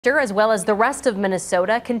As well as the rest of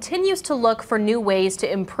Minnesota, continues to look for new ways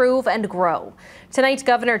to improve and grow. Tonight,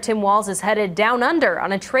 Governor Tim Walz is headed down under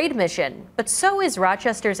on a trade mission, but so is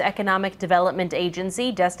Rochester's economic development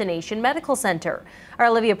agency, Destination Medical Center. Our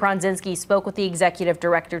Olivia Pronzinski spoke with the executive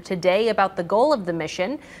director today about the goal of the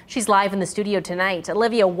mission. She's live in the studio tonight.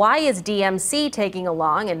 Olivia, why is DMC taking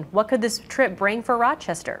along, and what could this trip bring for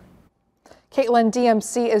Rochester? Caitlin,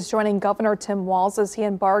 DMC is joining Governor Tim Walz as he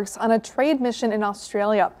embarks on a trade mission in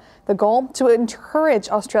Australia. The goal, to encourage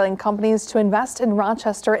Australian companies to invest in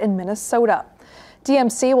Rochester and Minnesota.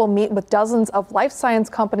 DMC will meet with dozens of life science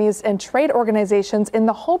companies and trade organizations in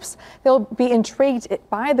the hopes they'll be intrigued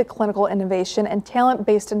by the clinical innovation and talent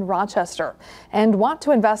based in Rochester and want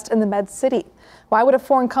to invest in the Med City. Why would a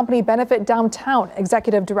foreign company benefit downtown?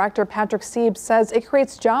 Executive Director Patrick Sieb says it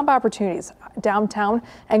creates job opportunities downtown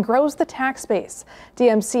and grows the tax base.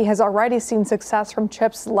 DMC has already seen success from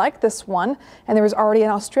trips like this one, and there is already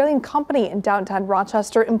an Australian company in downtown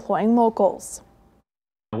Rochester employing locals.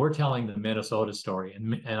 We're telling the Minnesota story,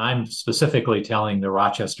 and I'm specifically telling the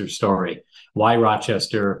Rochester story. Why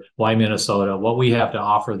Rochester? Why Minnesota? What we have to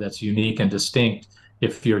offer that's unique and distinct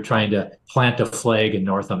if you're trying to plant a flag in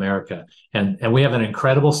North America. And we have an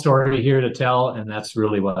incredible story here to tell, and that's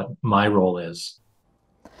really what my role is.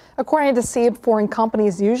 According to Sieb, foreign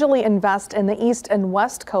companies usually invest in the East and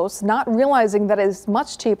West Coast, not realizing that it is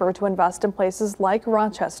much cheaper to invest in places like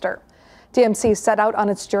Rochester. DMC set out on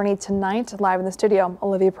its journey tonight. Live in the studio,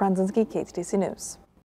 Olivia Pronzinski, KTTC News.